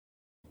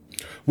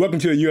Welcome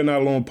to the You're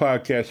Not Alone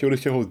podcast show.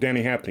 This is your host,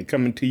 Danny Hampton,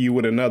 coming to you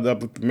with another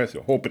uplifting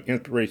message of hope and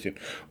inspiration.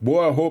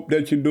 Boy, I hope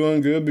that you're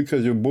doing good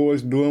because your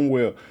boy's doing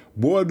well.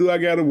 Boy, do I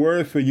got a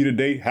word for you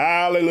today.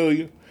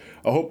 Hallelujah.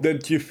 I hope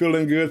that you're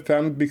feeling good,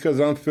 family, because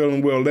I'm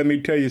feeling well. Let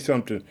me tell you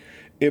something.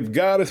 If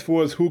God is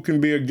for us, who can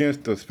be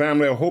against us?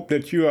 Family, I hope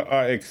that you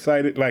are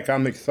excited like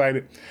I'm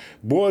excited.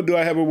 Boy, do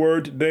I have a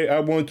word today. I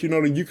want you to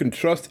know that you can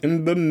trust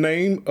in the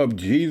name of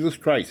Jesus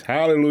Christ.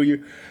 Hallelujah.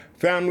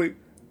 Family,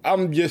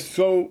 I'm just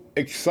so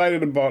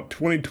excited about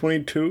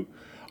 2022,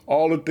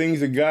 all the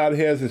things that God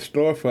has in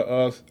store for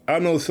us. I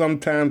know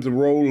sometimes the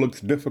road looks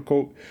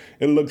difficult.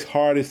 It looks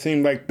hard. It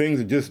seems like things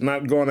are just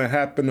not going to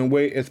happen the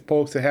way it's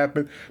supposed to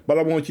happen. But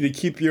I want you to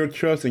keep your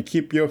trust and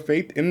keep your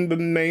faith in the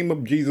name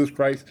of Jesus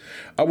Christ.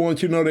 I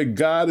want you to know that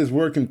God is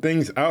working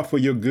things out for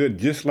your good,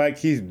 just like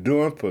he's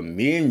doing for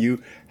me and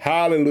you.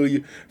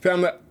 Hallelujah.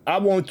 Family, I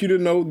want you to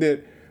know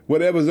that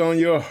whatever's on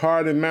your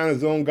heart and mind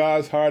is on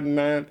God's heart and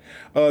mind.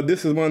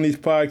 This is one of these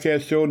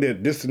podcast shows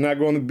that this is not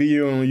going to be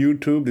on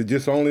YouTube. It's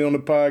just only on the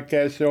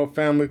podcast show,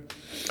 family.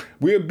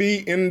 We'll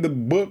be in the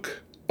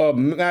book of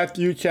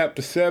Matthew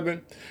chapter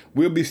 7.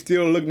 We'll be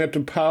still looking at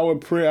the power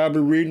of prayer. I'll be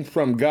reading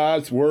from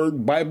God's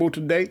Word Bible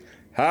today.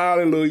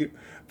 Hallelujah.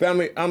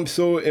 Family, I'm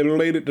so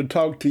elated to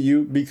talk to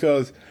you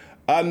because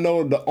I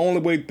know the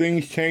only way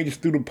things change is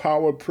through the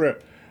power of prayer.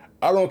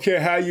 I don't care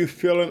how you're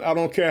feeling. I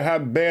don't care how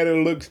bad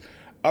it looks.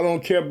 I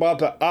don't care about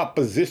the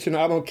opposition.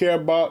 I don't care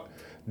about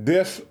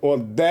this or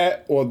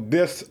that or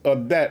this or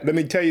that. Let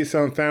me tell you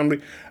something,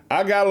 family.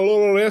 I got a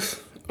little of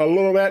this, a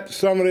little of that,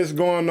 some of this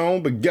going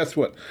on, but guess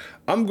what?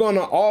 I'm going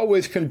to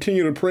always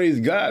continue to praise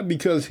God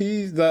because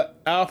he's the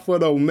Alpha,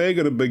 the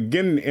Omega, the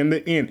beginning and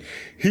the end.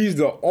 He's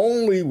the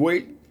only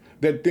way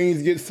that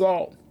things get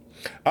solved.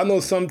 I know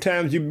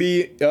sometimes you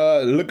be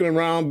looking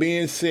around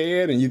being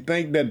sad and you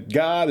think that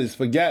God has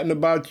forgotten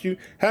about you.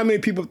 How many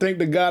people think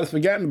that God has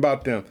forgotten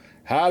about them?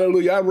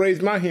 Hallelujah. I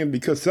raised my hand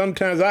because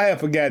sometimes I have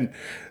forgotten,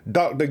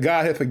 thought that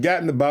God had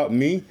forgotten about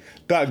me,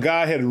 thought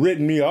God had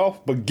written me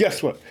off. But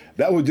guess what?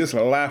 That was just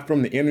a lie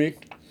from the enemy.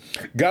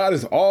 God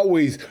is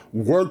always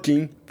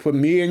working for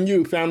me and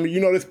you, family.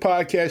 You know, this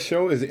podcast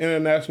show is an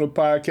international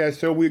podcast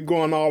show. We're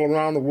going all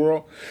around the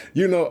world.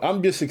 You know,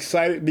 I'm just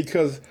excited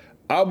because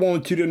I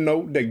want you to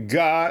know that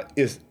God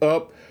is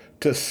up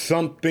to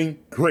something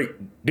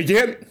great. Did you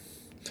hear me?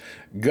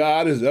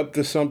 God is up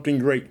to something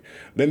great.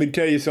 Let me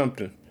tell you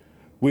something.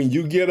 When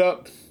you get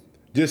up,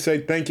 just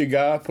say, thank you,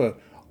 God, for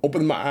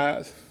opening my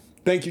eyes.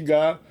 Thank you,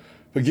 God,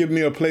 for giving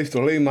me a place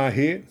to lay my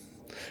head.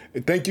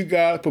 And thank you,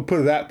 God, for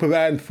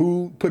providing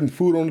food, putting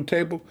food on the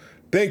table.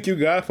 Thank you,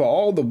 God, for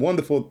all the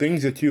wonderful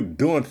things that you're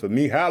doing for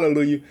me.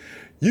 Hallelujah.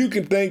 You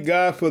can thank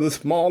God for the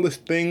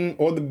smallest thing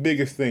or the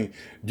biggest thing.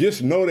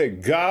 Just know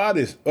that God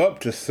is up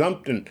to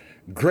something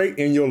great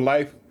in your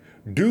life.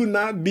 Do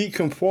not be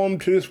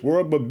conformed to this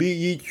world, but be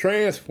ye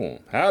transformed.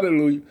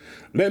 Hallelujah.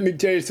 Let me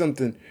tell you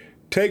something.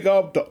 Take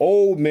off the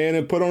old man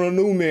and put on a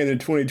new man in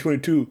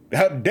 2022.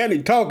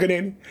 Danny talking,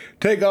 ain't he?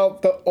 Take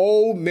off the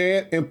old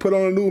man and put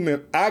on a new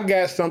man. I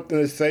got something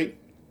to say.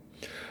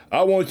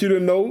 I want you to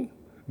know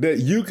that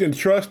you can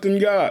trust in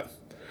God,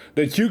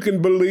 that you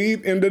can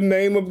believe in the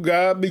name of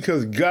God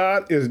because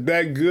God is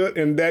that good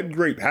and that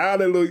great.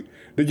 Hallelujah.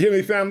 Did you hear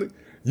me, family?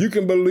 You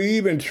can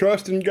believe and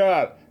trust in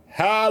God.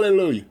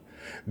 Hallelujah.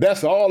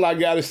 That's all I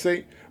got to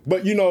say.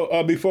 But,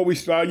 before we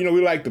start,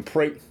 we like to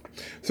pray.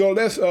 So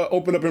let's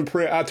open up in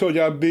prayer. I told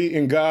you I'd be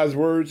in God's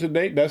Word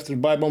today. That's the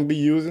Bible I'm going to be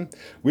using.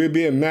 We'll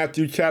be in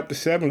Matthew chapter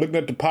 7, looking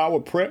at the power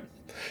of prayer.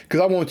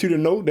 Because I want you to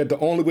know that the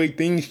only way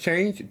things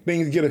change,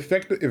 things get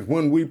effective, is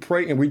when we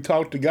pray and we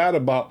talk to God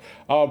about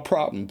our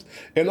problems.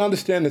 And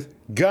understand this,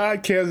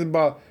 God cares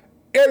about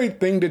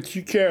everything that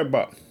you care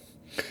about.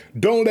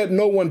 Don't let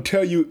no one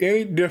tell you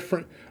any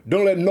different.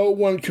 Don't let no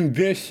one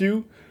convince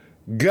you.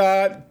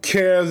 God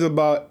cares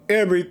about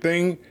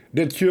everything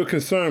that you're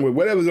concerned with.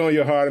 Whatever's on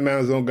your heart and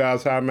mind is on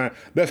God's heart and mind.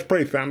 Let's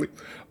pray, family.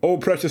 Oh,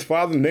 precious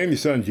Father, in the name of your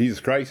Son, Jesus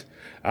Christ,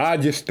 I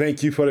just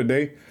thank you for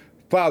today.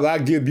 Father, I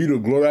give you the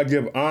glory. I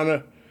give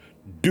honor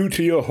due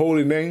to your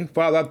holy name.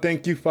 Father, I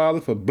thank you,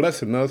 Father, for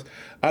blessing us.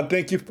 I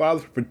thank you, Father,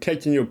 for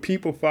protecting your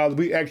people. Father,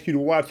 we ask you to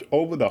watch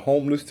over the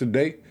homeless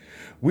today.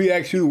 We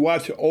ask you to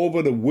watch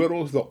over the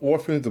widows, the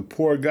orphans, the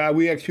poor, God.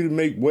 We ask you to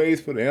make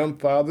ways for them,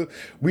 Father.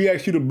 We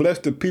ask you to bless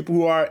the people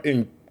who are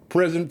in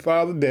prison,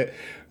 Father, that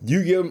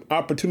you give them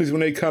opportunities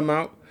when they come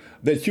out,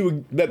 that you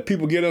would let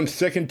people get them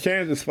second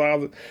chances,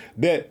 Father,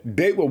 that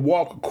they will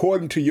walk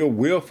according to your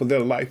will for their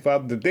life,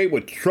 Father, that they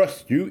would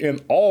trust you in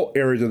all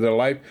areas of their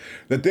life,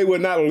 that they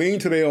would not lean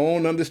to their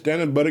own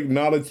understanding, but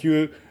acknowledge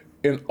you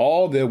in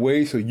all their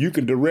ways so you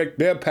can direct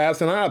their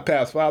paths and our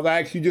paths. Father,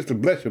 I ask you just to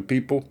bless your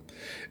people.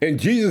 In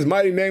Jesus'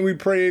 mighty name we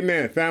pray,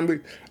 amen. Family,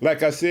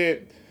 like I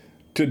said,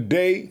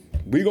 today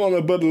we're going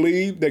to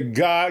believe that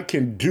God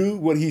can do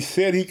what he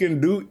said he can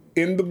do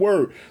in the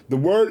Word. The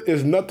Word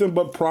is nothing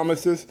but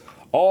promises.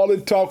 All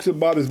it talks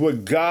about is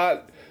what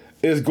God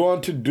is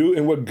going to do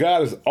and what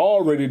God has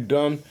already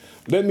done.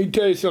 Let me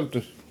tell you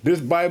something. This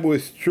Bible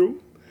is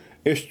true.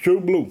 It's true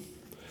blue.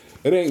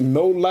 It ain't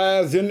no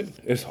lies in it.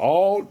 It's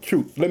all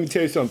truth. Let me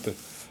tell you something.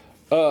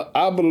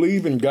 I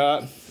believe in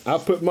God. I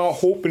put my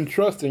hope and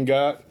trust in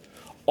God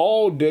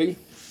all day.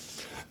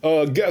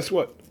 Guess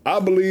what? I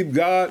believe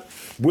God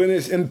when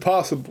it's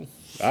impossible.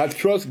 I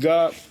trust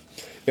God.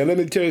 And let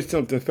me tell you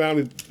something,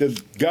 family.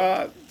 That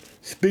God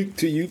speak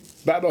to you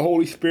by the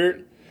Holy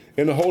Spirit,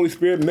 and the Holy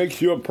Spirit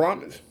makes you a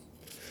promise.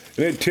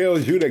 And it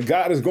tells you that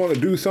God is going to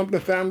do something,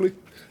 family.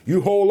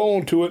 You hold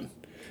on to it.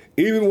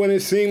 Even when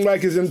it seems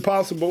like it's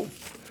impossible,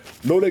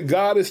 know that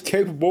God is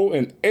capable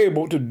and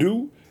able to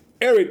do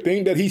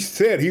everything that he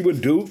said he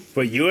would do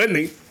for you and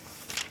me.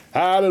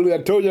 Hallelujah.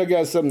 I told you I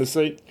got something to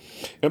say.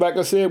 And like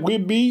I said, we'll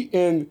be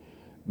in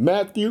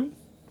Matthew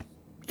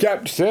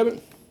chapter 7.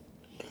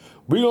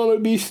 We're going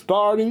to be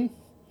starting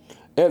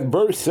at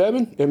verse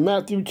 7 in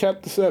Matthew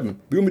chapter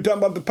 7. We're going to be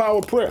talking about the power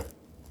of prayer.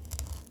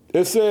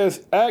 It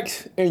says,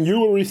 ask and you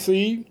will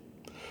receive.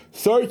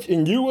 Search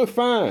and you will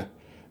find.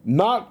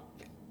 Knock,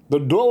 the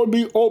door will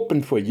be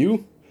open for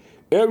you.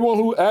 Everyone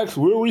who asks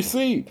will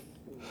receive.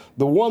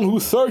 The one who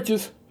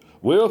searches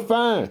will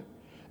find.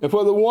 And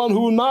for the one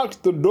who knocks,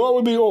 the door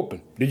will be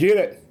open. Did you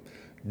hear that?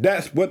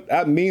 That's what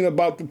I mean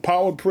about the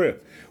power of prayer.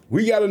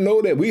 We got to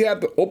know that we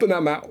have to open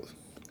our mouths.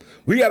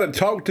 We got to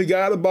talk to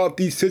God about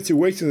these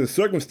situations and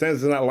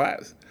circumstances in our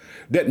lives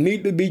that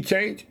need to be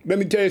changed. Let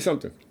me tell you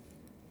something.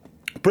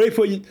 Pray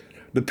for you,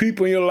 the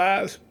people in your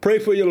lives. Pray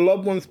for your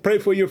loved ones. Pray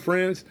for your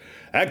friends.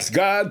 Ask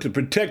God to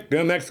protect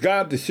them. Ask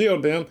God to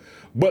shield them.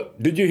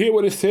 But did you hear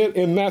what it said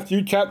in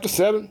Matthew chapter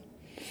 7?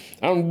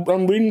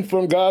 I'm reading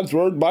from God's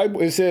Word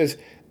Bible. It says,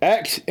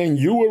 ask and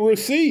you will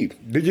receive.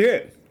 Did you hear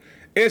it?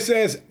 It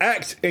says,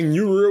 ask and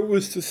you will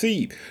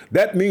receive.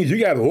 That means you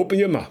got to open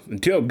your mouth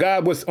and tell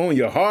God what's on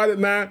your heart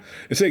and mind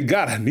and say,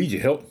 God, I need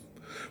your help.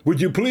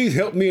 Would you please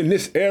help me in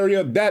this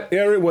area, that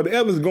area,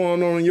 whatever's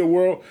going on in your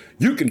world?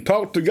 You can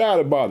talk to God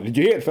about it. Did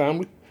you hear it,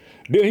 family?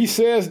 Then he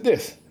says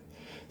this,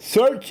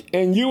 search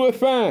and you will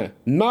find.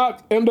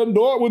 Knock and the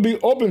door will be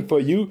open for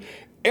you.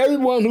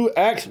 Everyone who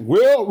asks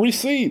will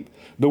receive.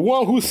 The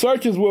one who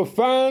searches will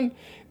find.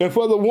 And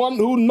for the one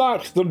who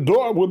knocks, the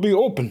door will be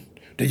open.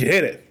 Did you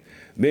hear it?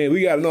 Man,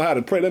 we got to know how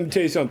to pray. Let me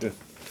tell you something.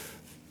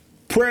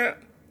 Prayer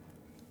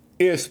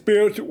is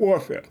spiritual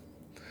warfare.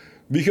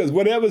 Because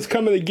whatever's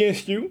coming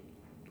against you,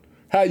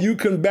 how you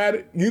combat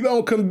it, you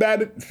don't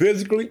combat it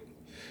physically.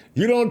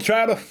 You don't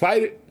try to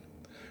fight it.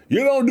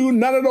 You don't do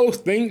none of those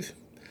things.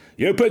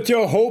 You put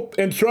your hope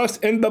and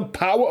trust in the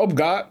power of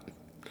God.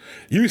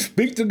 You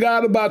speak to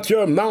God about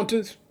your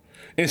mountains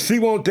and see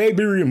won't they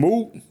be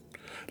removed.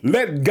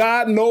 Let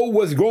God know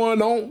what's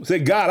going on. Say,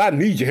 God, I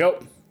need your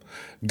help.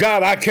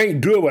 God, I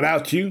can't do it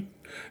without you.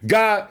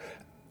 God,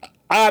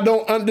 I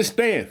don't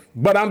understand,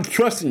 but I'm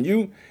trusting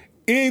you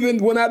even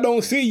when I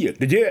don't see you.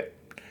 Did you hear it?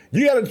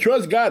 You got to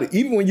trust God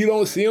even when you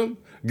don't see him.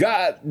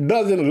 God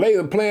doesn't lay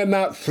the plan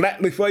out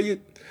flatly for you.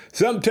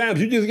 Sometimes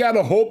you just got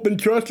to hope and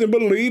trust and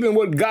believe in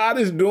what God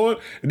is doing,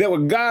 that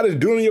what God is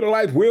doing in your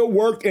life will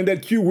work and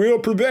that you will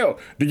prevail.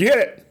 Did you hear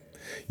it?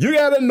 You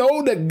got to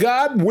know that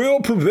God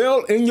will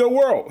prevail in your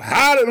world.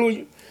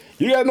 Hallelujah.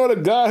 You got to know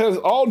that God has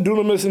all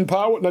dunamis and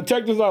power. Now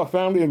check this out,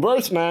 family. In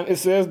verse 9, it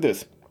says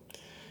this.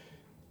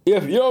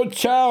 If your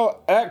child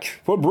asks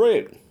for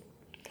bread,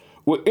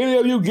 will any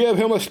of you give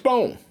him a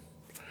stone?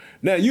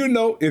 Now, you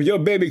know, if your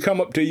baby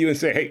come up to you and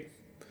say, hey,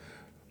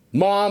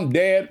 Mom,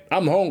 Dad,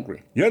 I'm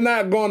hungry. You're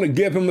not going to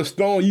give him a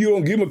stone. You're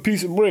going to give him a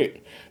piece of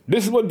bread.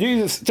 This is what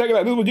Jesus, check it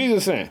out. This is what Jesus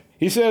is saying.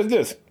 He says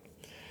this.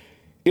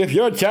 If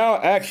your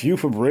child asks you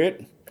for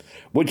bread,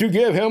 would you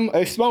give him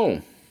a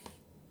stone?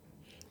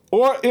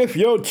 Or if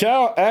your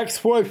child asks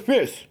for a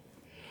fish,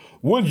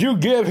 would you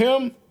give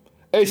him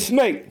a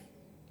snake?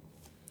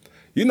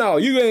 You know,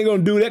 you ain't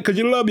going to do that because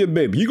you love your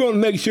baby. You're going to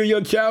make sure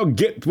your child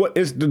gets what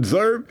is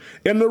deserved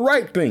and the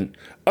right thing.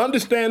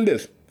 Understand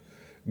this.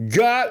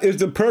 God is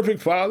the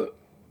perfect Father.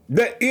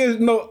 There is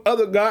no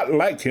other God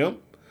like him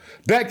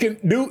that can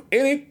do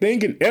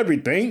anything and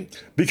everything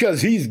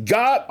because he's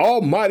God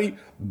Almighty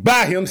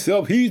by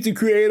himself. He's the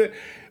creator.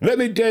 Let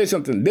me tell you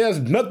something. There's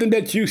nothing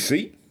that you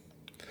see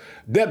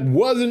that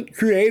wasn't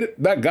created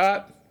by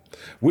God.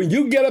 When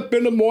you get up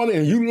in the morning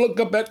and you look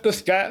up at the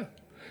sky,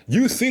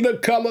 you see the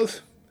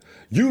colors,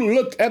 you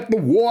look at the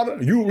water,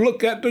 you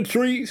look at the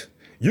trees,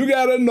 you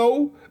got to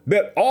know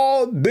that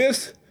all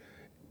this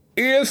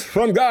is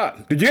from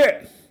God. Did you hear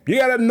it? You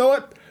got to know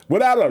it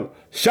without a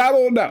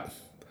shadow of doubt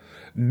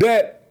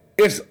that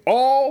it's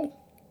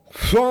all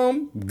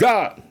from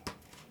God.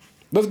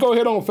 Let's go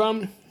ahead on,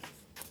 family.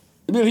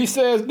 And then he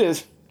says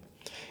this,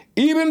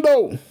 even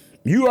though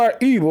you are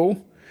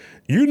evil,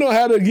 you know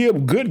how to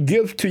give good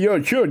gifts to your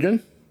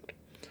children.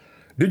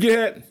 Did you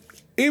hear it?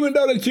 Even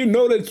though that you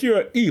know that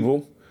you're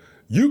evil,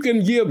 you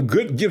can give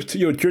good gifts to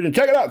your children.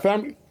 Check it out,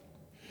 family.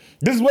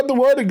 This is what the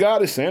word of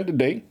God is saying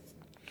today.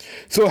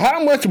 So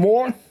how much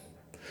more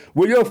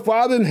will your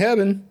Father in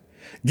heaven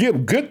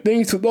give good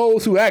things to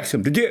those who ask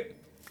him? Did you hear it?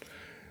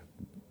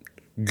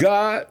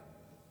 God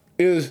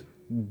is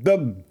the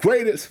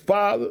greatest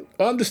Father.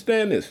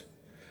 Understand this.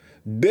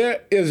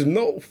 There is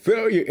no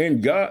failure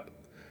in God.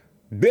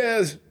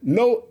 There's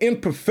no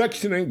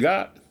imperfection in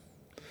God.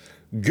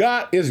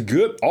 God is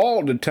good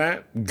all the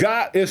time.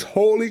 God is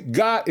holy.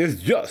 God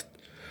is just.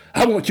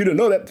 I want you to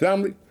know that,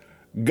 family.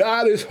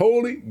 God is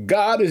holy.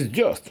 God is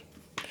just.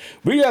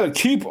 We got to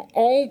keep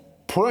on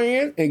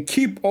praying and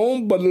keep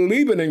on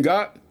believing in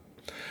God.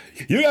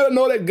 You got to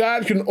know that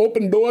God can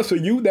open doors for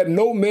you that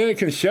no man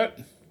can shut.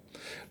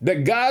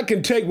 That God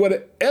can take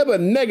whatever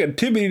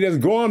negativity that's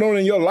going on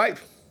in your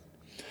life,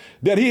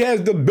 that he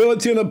has the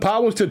ability and the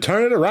powers to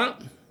turn it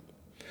around.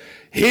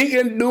 He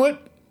can do it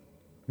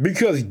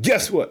because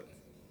guess what?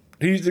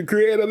 He's the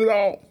creator of it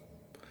all.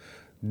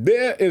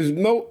 There is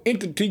no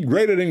entity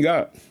greater than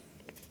God.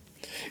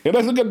 And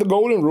let's look at the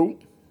golden rule.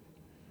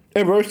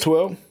 In verse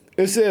 12,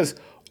 it says,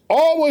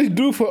 always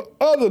do for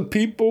other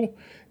people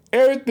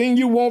everything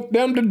you want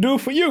them to do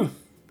for you.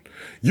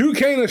 You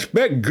can't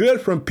expect good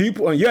from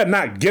people and you're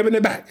not giving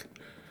it back.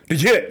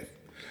 Did you hear it?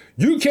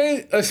 You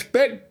can't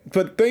expect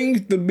for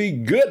things to be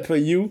good for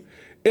you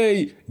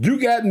and you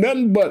got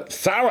nothing but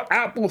sour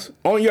apples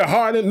on your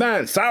heart and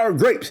mind, sour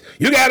grapes.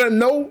 You got to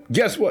know,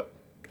 guess what?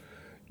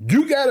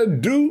 You got to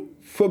do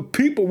for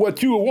people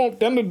what you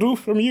want them to do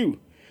from you.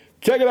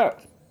 Check it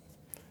out.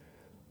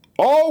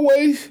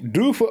 Always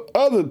do for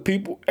other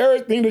people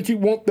everything that you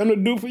want them to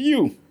do for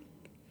you.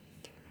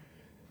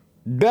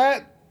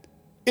 That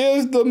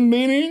is the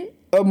meaning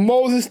of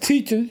Moses'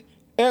 teaching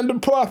and the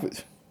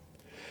prophets.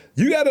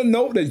 You got to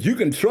know that you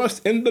can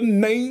trust in the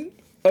name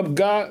of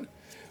God.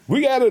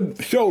 We got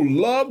to show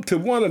love to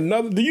one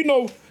another. Do you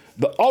know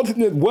the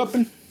ultimate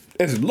weapon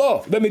is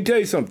love? Let me tell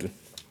you something.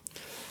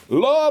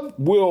 Love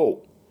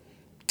will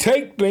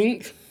take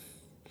things.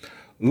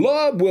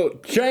 Love will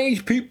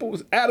change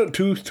people's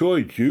attitudes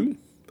towards you.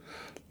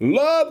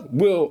 Love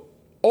will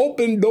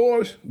open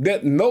doors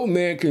that no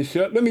man can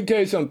shut. Let me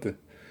tell you something.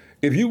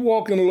 If you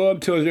walk in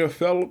love towards your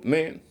fellow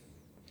man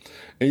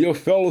and your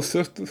fellow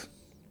sisters,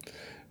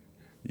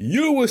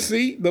 you will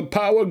see the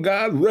power of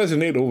God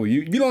resonate over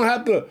you. You don't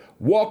have to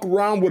walk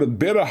around with a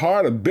bitter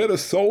heart, a bitter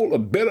soul, a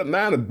bitter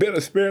mind, a bitter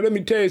spirit. Let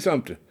me tell you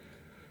something.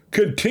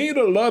 Continue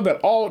to love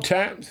at all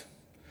times,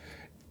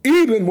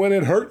 even when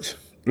it hurts.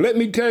 Let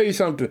me tell you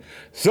something.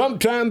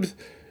 Sometimes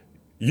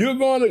you're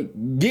going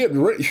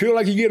to feel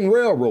like you're getting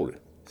railroaded.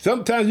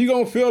 Sometimes you're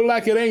going to feel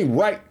like it ain't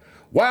right.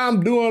 Why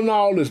I'm doing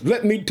all this?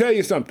 Let me tell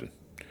you something.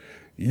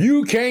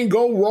 You can't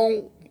go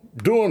wrong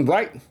doing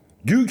right.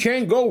 You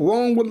can't go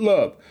wrong with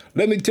love.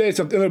 Let me tell you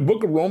something. In the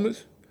book of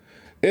Romans,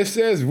 it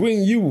says,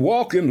 when you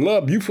walk in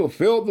love, you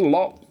fulfill the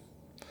law.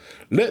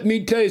 Let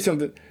me tell you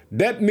something.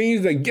 That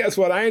means that guess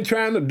what? I ain't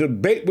trying to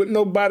debate with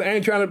nobody. I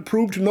ain't trying to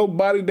prove to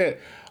nobody that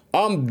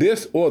I'm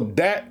this or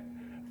that.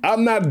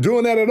 I'm not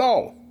doing that at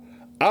all.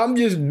 I'm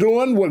just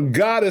doing what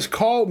God has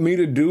called me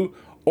to do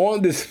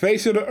on this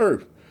face of the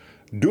earth.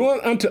 Doing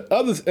unto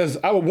others as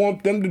I would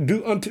want them to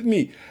do unto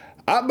me.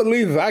 I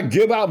believe if I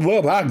give out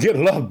love, I'll get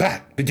love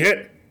back. Did you get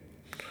it?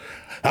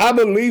 I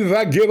believe if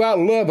I give out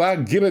love,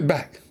 I'll give it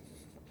back.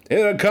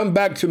 It'll come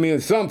back to me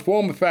in some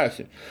form or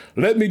fashion.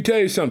 Let me tell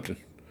you something.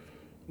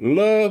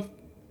 Love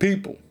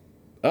people.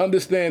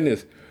 Understand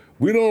this.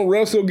 We don't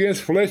wrestle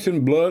against flesh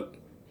and blood.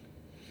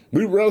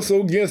 We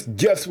wrestle against,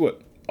 guess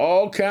what?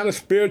 All kind of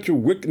spiritual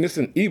wickedness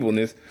and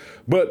evilness.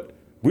 But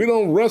we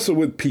don't wrestle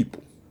with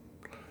people.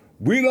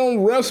 We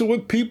don't wrestle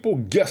with people,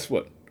 guess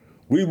what?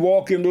 We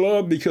walk in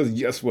love because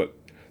guess what?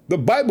 The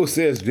Bible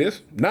says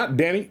this, not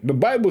Danny. The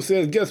Bible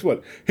says, guess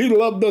what? He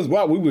loved us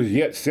while we was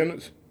yet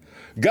sinners.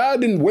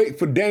 God didn't wait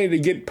for Danny to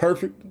get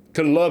perfect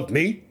to love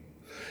me.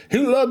 He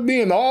loved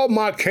me in all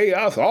my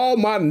chaos, all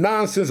my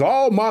nonsense,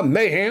 all my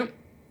mayhem.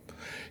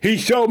 He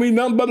showed me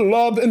nothing but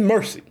love and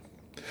mercy.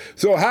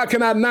 So how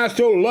can I not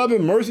show love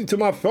and mercy to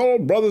my fellow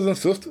brothers and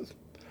sisters?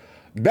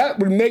 That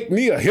would make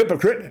me a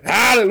hypocrite.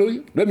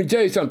 Hallelujah. Let me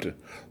tell you something.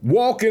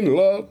 Walk in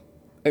love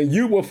and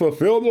you will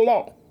fulfill the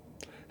law.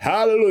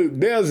 Hallelujah.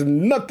 There's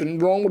nothing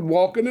wrong with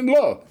walking in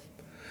love.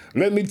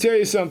 Let me tell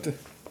you something.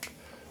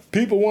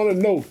 People want to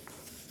know,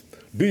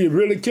 do you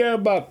really care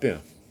about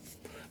them?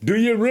 Do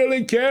you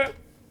really care?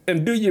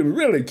 And do you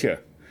really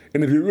care?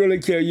 And if you really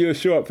care, you'll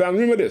show up.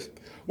 Family, remember this.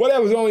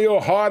 Whatever's on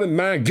your heart and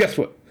mind, guess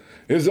what?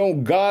 It's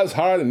on God's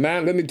heart and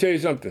mind. Let me tell you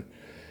something.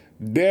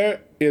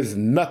 There is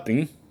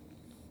nothing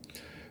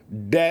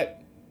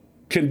that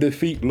can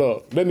defeat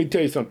love. Let me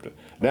tell you something.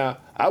 Now,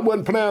 I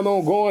wasn't planning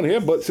on going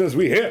here, but since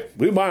we're here,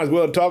 we might as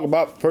well talk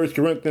about 1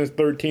 Corinthians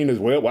 13 as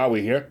well while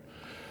we're here.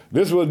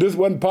 This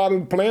wasn't part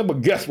of the plan,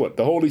 but guess what?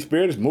 The Holy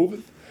Spirit is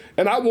moving.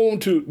 And I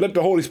want to let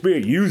the Holy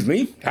Spirit use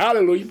me.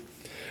 Hallelujah.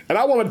 And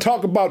I want to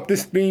talk about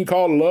this thing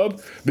called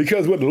love,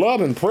 because with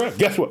love and prayer,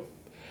 guess what?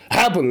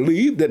 I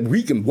believe that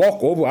we can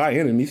walk over our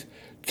enemies.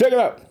 Check it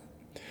out.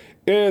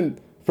 In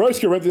 1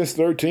 Corinthians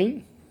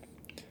 13,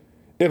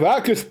 if I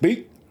could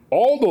speak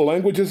all the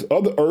languages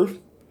of the earth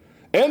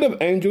and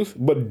of angels,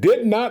 but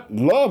did not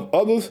love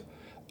others,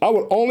 I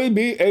would only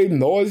be a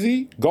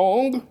noisy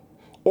gong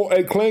or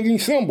a clanging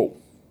cymbal.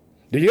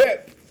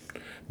 Yet,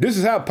 this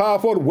is how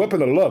powerful the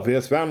weapon of love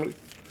is, family.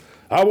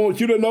 I want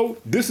you to know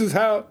this is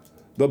how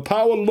the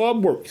power of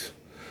love works.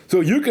 So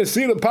you can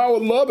see the power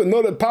of love and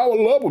know that power of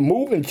love will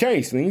move and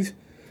change things.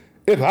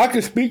 If I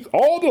could speak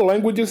all the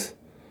languages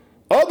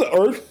of the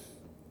earth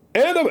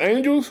and of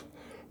angels,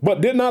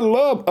 but did not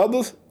love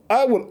others,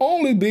 I would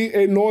only be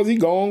a noisy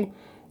gong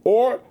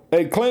or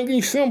a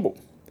clanging cymbal.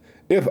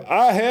 If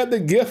I had the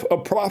gift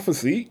of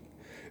prophecy,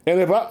 and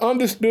if I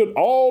understood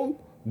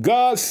all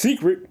God's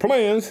secret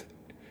plans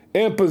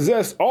and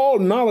possessed all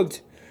knowledge,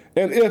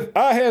 and if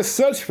I had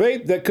such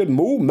faith that could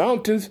move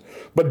mountains,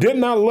 but did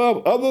not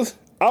love others,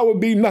 I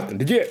would be nothing.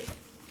 Did you?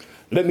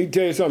 Let me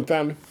tell you something,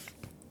 family.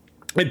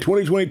 In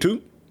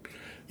 2022,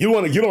 you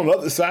want to get on the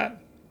other side.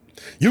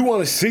 You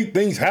want to see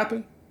things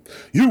happen.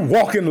 You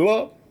walk in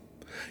love.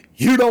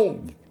 You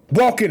don't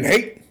walk in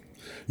hate.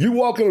 You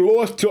walk in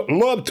love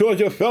towards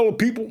your fellow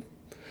people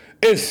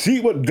and see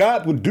what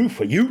God would do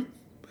for you.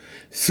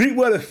 See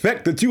what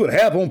effect that you would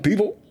have on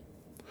people.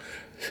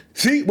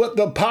 See what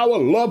the power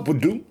of love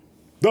would do.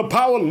 The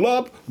power of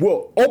love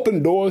will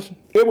open doors.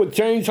 It will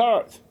change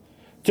hearts.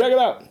 Check it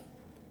out.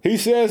 He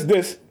says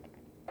this,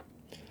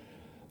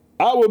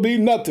 I would be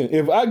nothing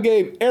if I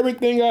gave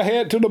everything I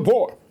had to the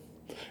poor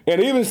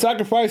and even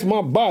sacrificed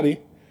my body.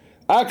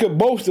 I could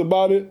boast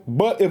about it,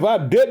 but if I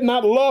did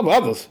not love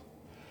others,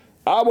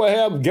 I would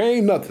have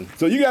gained nothing.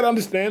 So you got to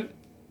understand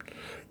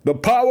the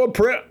power of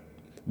prayer,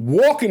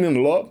 walking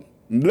in love.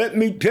 Let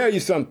me tell you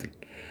something.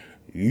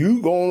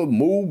 You going to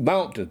move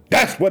mountains.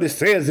 That's what it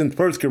says in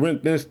 1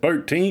 Corinthians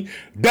 13.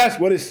 That's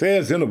what it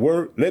says in the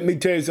word. Let me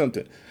tell you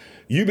something.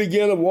 You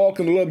begin to walk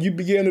in love. You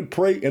begin to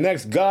pray and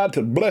ask God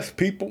to bless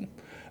people.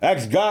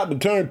 Ask God to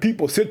turn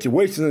people's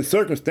situations and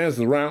circumstances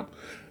around.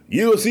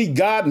 You'll see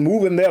God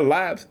moving their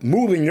lives,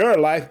 moving your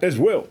life as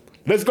well.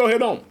 Let's go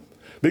ahead on.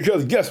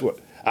 Because guess what?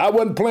 I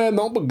wasn't planning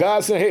on, but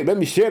God said, hey, let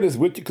me share this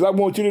with you because I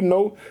want you to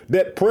know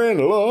that prayer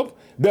and love,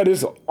 that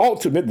is an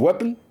ultimate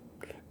weapon.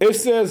 It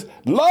says,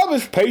 love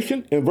is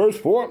patient in verse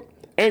 4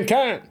 and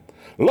kind.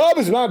 Love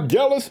is not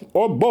jealous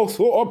or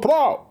boastful or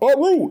proud or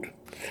rude.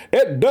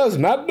 It does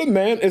not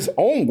demand its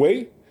own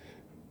way.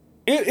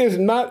 It is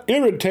not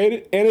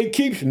irritated and it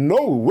keeps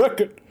no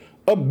record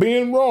of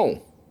being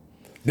wrong.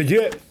 Did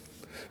you?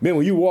 Man,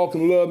 when you walk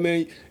in love,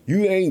 man,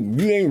 you ain't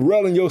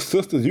railing your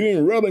sisters, you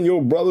ain't railing your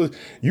brothers,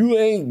 you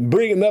ain't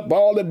bringing up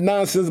all that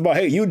nonsense about,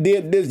 hey, you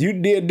did this, you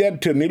did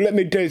that to me. Let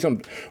me tell you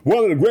something.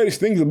 One of the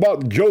greatest things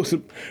about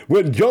Joseph,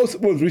 when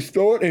Joseph was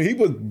restored and he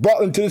was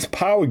brought into this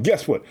power,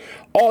 guess what?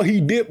 All he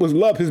did was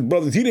love his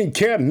brothers. He didn't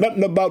care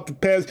nothing about the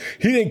past.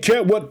 He didn't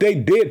care what they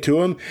did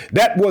to him.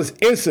 That was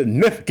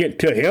insignificant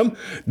to him.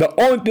 The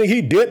only thing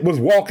he did was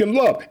walk in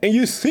love. And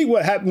you see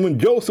what happened when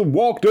Joseph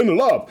walked in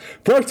love.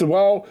 First of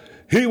all,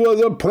 he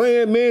was a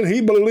praying man.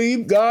 He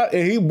believed God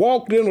and he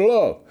walked in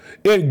love.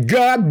 And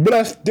God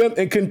blessed them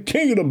and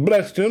continued to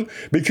bless them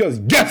because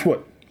guess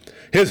what?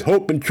 His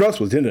hope and trust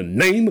was in the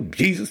name of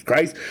Jesus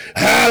Christ.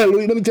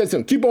 Hallelujah. Let me tell you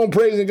something. Keep on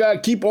praising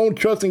God. Keep on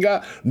trusting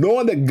God,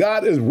 knowing that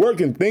God is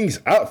working things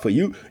out for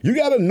you. You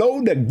got to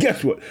know that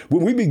guess what?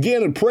 When we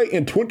begin to pray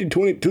in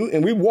 2022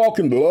 and we walk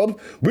in love,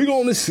 we're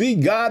going to see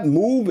God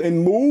move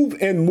and move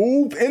and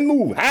move and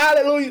move.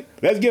 Hallelujah.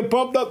 Let's get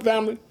pumped up,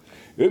 family.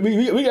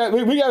 We got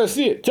to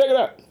see it. Check it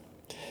out.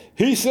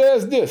 He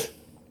says this.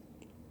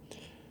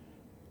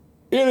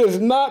 It is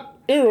not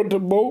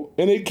irritable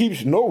and it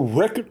keeps no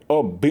record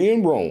of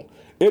being wrong.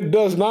 It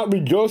does not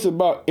rejoice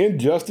about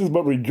injustice,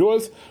 but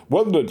rejoice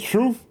whether the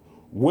truth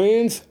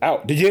wins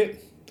out. Did you?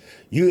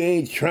 You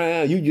ain't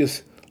trying. You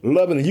just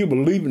loving and you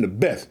believe in the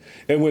best.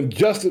 And when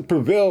justice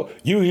prevails,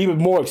 you even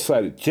more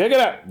excited. Check it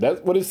out.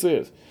 That's what it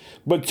says.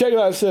 But check it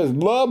out. It says,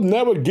 love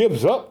never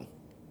gives up.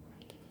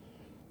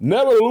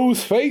 Never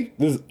lose faith.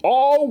 There's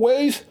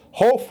always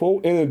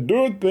hopeful and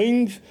endure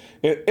things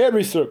in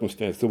every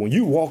circumstance. So when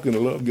you walk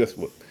in love, guess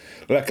what?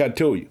 Like I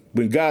told you,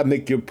 when God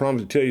make you a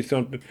promise to tell you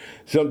something,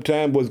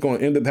 sometimes what's going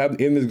to end up happening,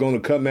 the enemy is going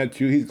to come at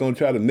you. He's going to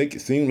try to make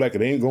it seem like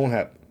it ain't going to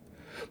happen.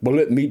 But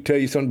let me tell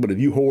you something, but if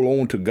you hold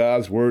on to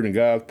God's word and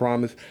God's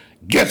promise,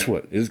 guess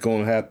what? It's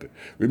going to happen.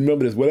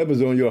 Remember this,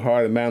 whatever's on your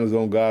heart and mind is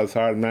on God's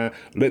heart and mind.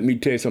 Let me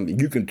tell you something.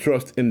 You can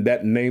trust in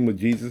that name of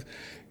Jesus.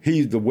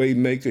 He's the way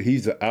maker.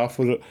 He's the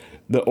Alpha,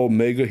 the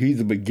Omega. He's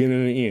the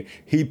beginning and the end.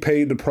 He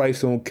paid the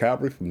price on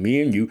Calvary for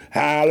me and you.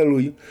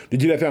 Hallelujah.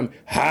 Did you hear that, family?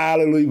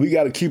 Hallelujah. We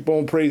got to keep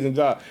on praising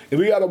God.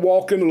 And we got to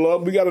walk in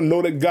love. We got to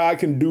know that God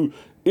can do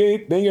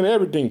anything and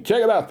everything.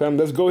 Check it out, family.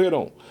 Let's go ahead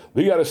on.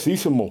 We got to see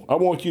some more. I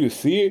want you to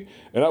see it,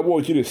 and I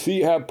want you to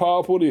see how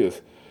powerful it is.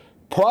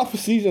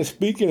 Prophecies and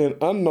speaking in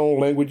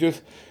unknown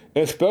languages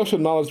and special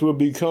knowledge will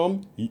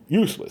become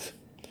useless.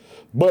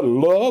 But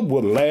love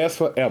will last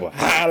forever.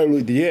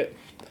 Hallelujah.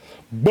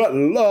 But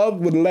love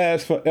would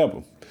last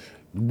forever.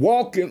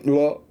 Walk in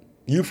love.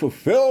 You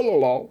fulfill the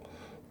law.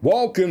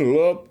 Walk in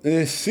love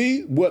and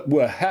see what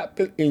will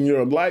happen in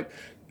your life.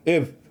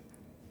 If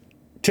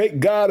take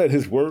God at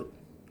his word,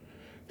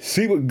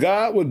 see what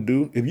God would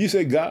do. If you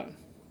say, God,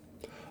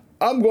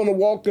 I'm going to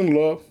walk in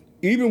love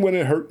even when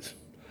it hurts.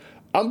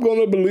 I'm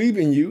going to believe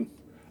in you.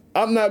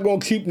 I'm not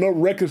going to keep no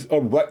records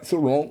of rights or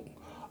wrong.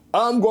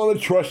 I'm going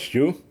to trust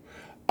you.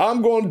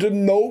 I'm going to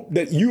know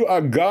that you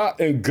are God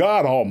and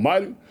God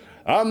Almighty.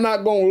 I'm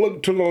not going to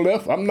look to the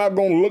left. I'm not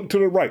going to look to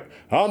the right.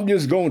 I'm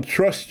just going to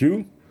trust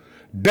you.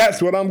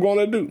 That's what I'm going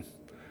to do.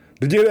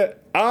 Did you hear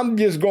that? I'm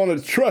just going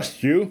to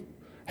trust you.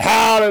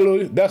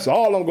 Hallelujah. That's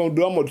all I'm going to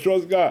do. I'm going to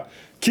trust God.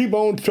 Keep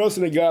on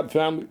trusting in God,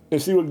 family,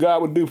 and see what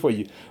God will do for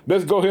you.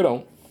 Let's go ahead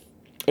on.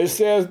 It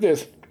says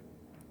this.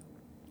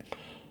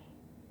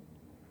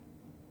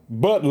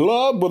 But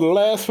love will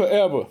last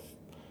forever.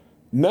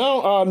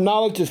 Now our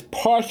knowledge is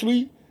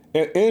partially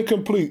and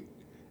incomplete,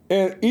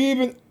 and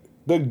even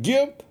the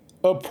gift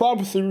of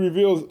prophecy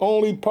reveals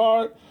only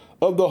part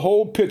of the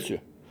whole picture.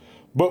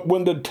 But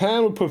when the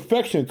time of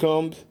perfection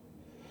comes,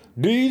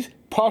 these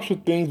partial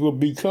things will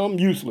become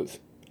useless.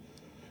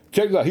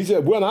 Check it out. He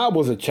said, when I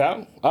was a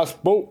child, I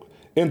spoke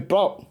and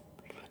thought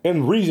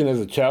and reasoned as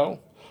a child.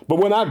 But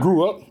when I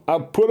grew up, I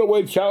put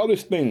away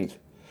childish things.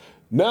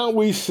 Now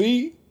we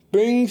see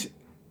things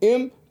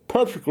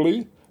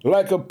imperfectly,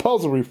 like a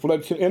puzzle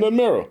reflection in a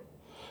mirror.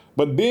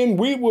 But then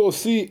we will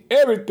see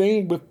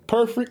everything with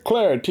perfect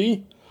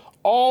clarity.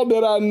 All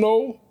that I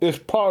know is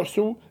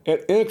partial and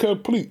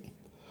incomplete.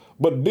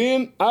 But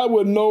then I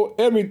will know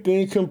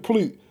everything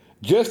complete,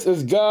 just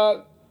as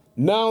God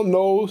now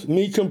knows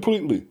me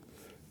completely.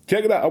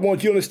 Check it out. I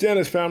want you to understand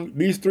this, family.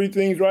 These three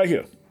things right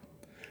here.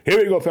 Here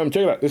we go, family.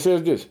 Check it out. It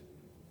says this.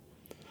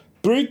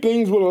 3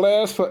 things will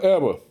last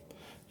forever.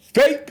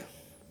 Faith,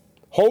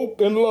 hope,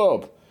 and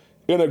love.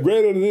 And the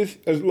greater this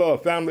is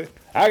love, family.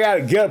 I got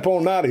to get up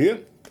on out of here.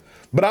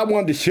 But I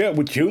wanted to share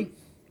with you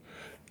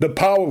the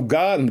power of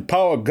God and the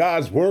power of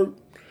God's word.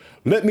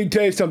 Let me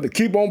tell you something.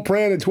 Keep on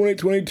praying in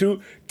 2022.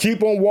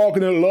 Keep on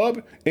walking in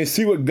love and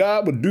see what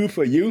God will do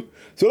for you.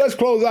 So let's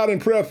close out in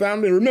prayer,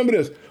 family. And remember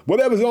this.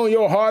 Whatever's on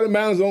your heart and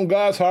mind is on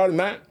God's heart and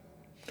mind.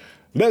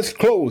 Let's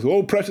close.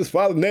 Oh, precious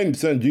Father, in the name of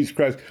Son, Jesus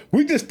Christ.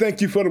 We just thank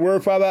you for the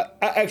word, Father.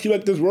 I ask you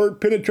let this word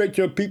penetrate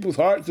your people's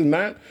hearts and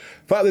minds.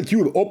 Father, that you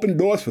would open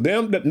doors for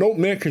them that no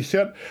man can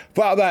shut.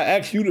 Father, I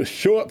ask you to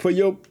show up for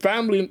your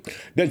family,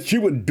 that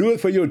you would do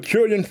it for your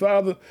children,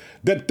 Father,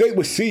 that they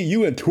would see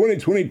you in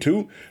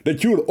 2022,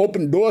 that you would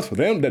open doors for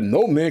them that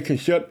no man can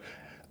shut.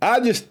 I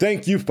just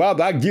thank you,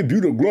 Father. I give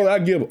you the glory. I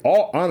give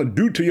all honor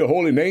due to your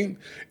holy name.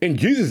 In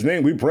Jesus'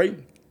 name we pray.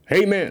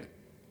 Amen.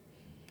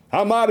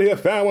 I'm out of here,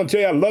 fam. I want to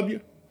tell you I love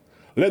you.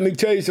 Let me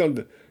tell you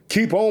something.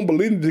 Keep on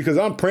believing, because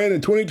I'm praying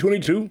in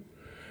 2022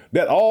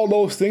 that all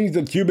those things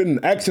that you've been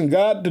asking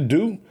God to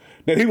do,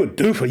 that he would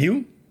do for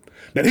you,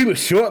 that he would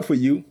show up for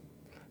you.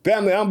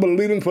 Family, I'm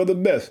believing for the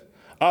best.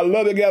 I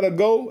love you. Got to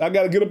go. I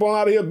got to get up on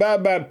out of here.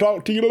 Bye-bye.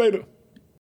 Talk to you later.